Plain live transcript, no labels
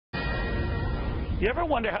You ever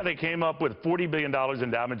wonder how they came up with $40 billion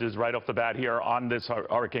in damages right off the bat here on this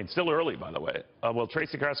hurricane? Still early, by the way. Well,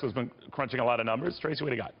 Tracy Carrasco's been crunching a lot of numbers. Tracy,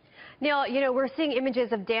 what do you got? Neil, we're seeing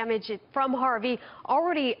images of damage from Harvey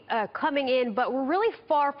already coming in, but we're really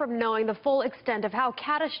far from knowing the full extent of how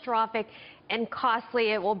catastrophic and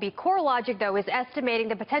costly it will be. CoreLogic, though, is estimating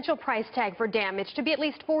the potential price tag for damage to be at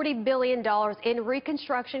least $40 billion in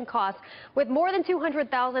reconstruction costs, with more than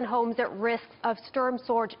 200,000 homes at risk of storm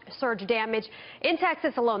surge damage in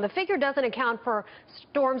Texas alone. The figure doesn't account for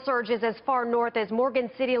storm surges as far north as Morgan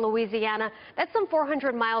City, Louisiana. That's some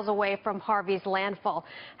 400 miles away from Harvey's landfall.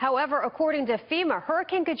 However, according to FEMA,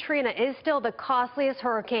 Hurricane Katrina is still the costliest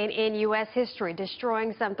hurricane in U.S. history,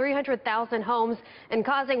 destroying some 300,000 homes and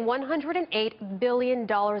causing $108 billion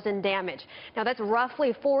in damage. Now, that's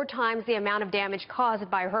roughly 4 times the amount of damage caused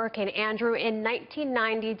by Hurricane Andrew in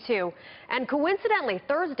 1992. And coincidentally,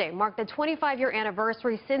 Thursday marked the 25-year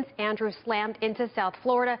anniversary since Andrew slammed into South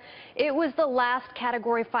Florida. It was the last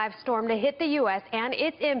Category 5 storm to hit the U.S., and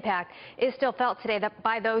its impact is still felt today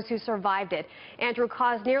by those who survived it. Andrew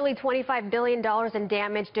caused nearly $25 billion in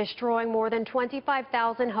damage, destroying more than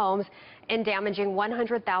 25,000 homes and damaging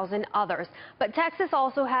 100,000 others. But Texas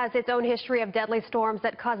also has its own history of deadly storms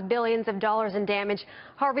that cause billions of dollars in damage.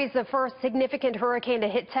 Harvey's the first significant hurricane to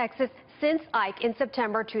hit Texas since Ike in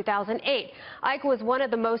September 2008. Ike was one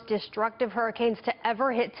of the most destructive hurricanes to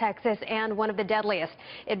ever hit Texas and one of the deadliest.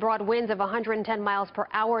 It brought winds of 110 miles per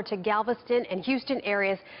hour to Galveston and Houston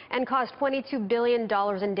areas and caused $22 billion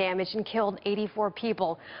in damage and killed 84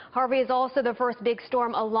 people. Harvey is also the first big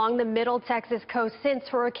storm along the middle Texas coast since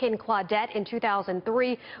Hurricane Claudette in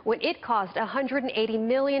 2003, when it caused $180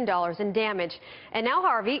 million in damage. And now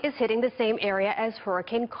Harvey is hitting the same area as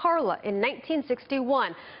Hurricane Carla in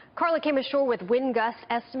 1961. Carla came ashore with wind gusts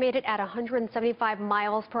estimated at 175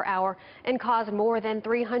 miles per hour and caused more than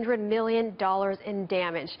 $300 million in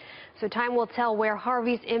damage. So time will tell where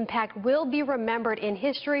Harvey's impact will be remembered in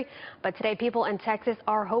history, but today people in Texas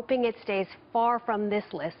are hoping it stays far from this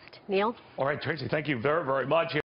list. Neil? All right, Tracy, thank you very, very much.